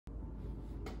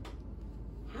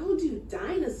How do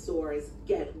dinosaurs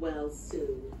get well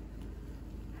soon?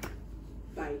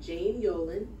 By Jane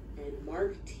Yolen and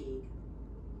Mark Teague.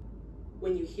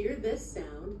 When you hear this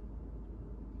sound,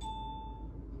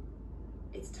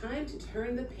 it's time to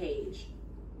turn the page.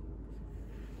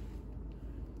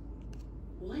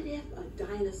 What if a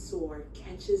dinosaur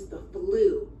catches the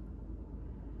flu?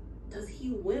 Does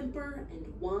he whimper and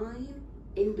whine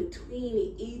in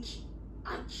between each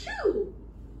achoo?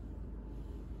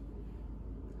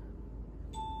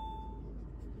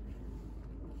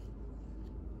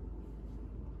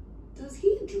 Does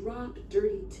he drop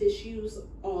dirty tissues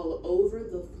all over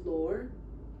the floor?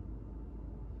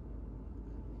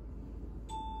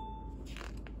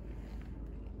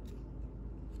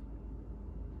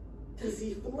 Does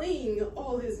he fling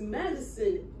all his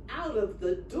medicine out of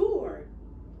the door?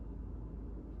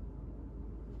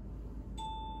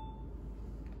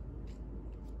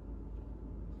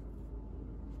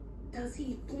 Does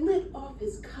he flip off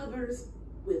his covers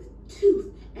with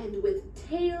tooth and with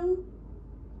tail?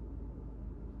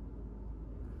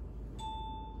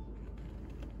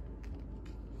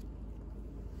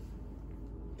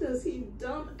 Does he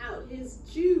dump out his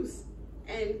juice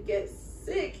and get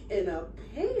sick in a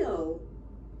pail?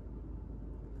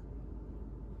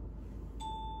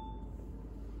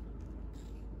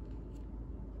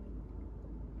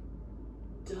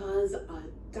 Does a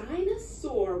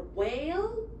dinosaur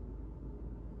wail?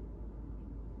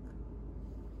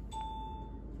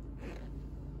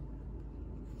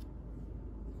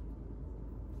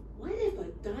 What if a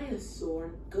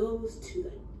dinosaur goes to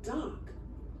the dock?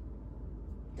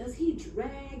 Does he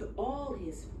drag all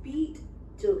his feet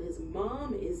till his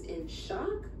mom is in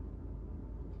shock?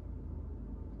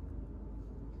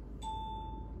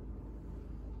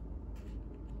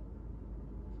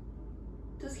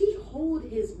 Does he hold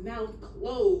his mouth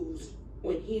closed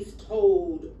when he's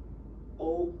told,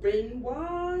 open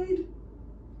wide?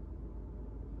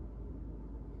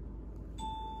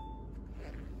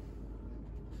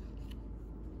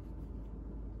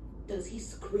 Does he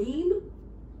scream?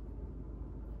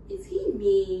 Is he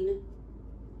mean?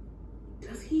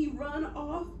 Does he run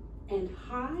off and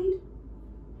hide?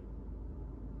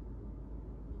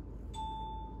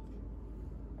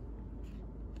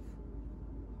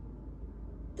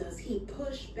 Does he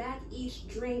push back each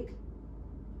drink?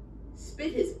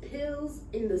 Spit his pills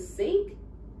in the sink?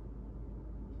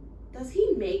 Does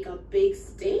he make a big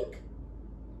stink?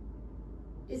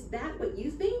 Is that what you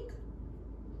think?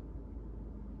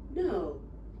 No.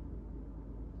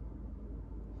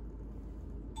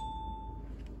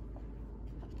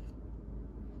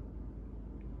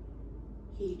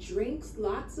 He drinks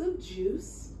lots of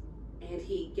juice and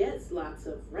he gets lots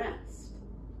of rest.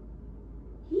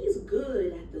 He's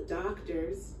good at the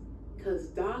doctors, 'cause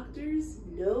doctors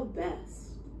know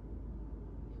best.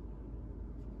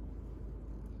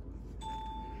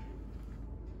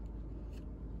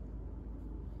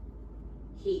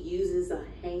 He uses a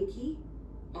hanky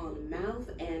on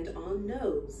mouth and on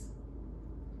nose.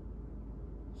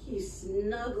 He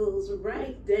snuggles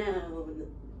right down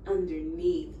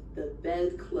underneath the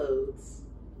bedclothes.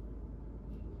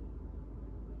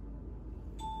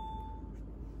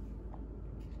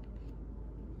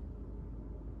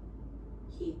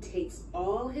 He takes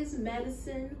all his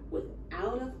medicine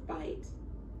without a fight.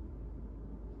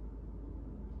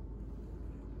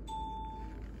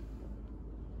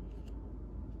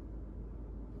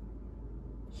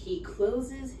 He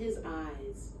closes his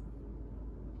eyes.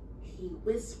 He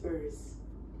whispers,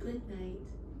 good night.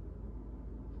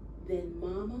 Then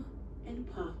Mama and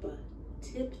Papa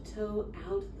tiptoe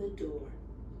out the door.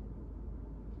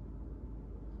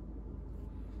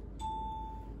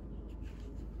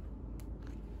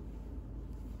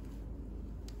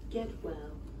 Get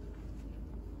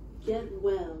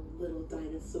well, little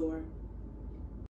dinosaur.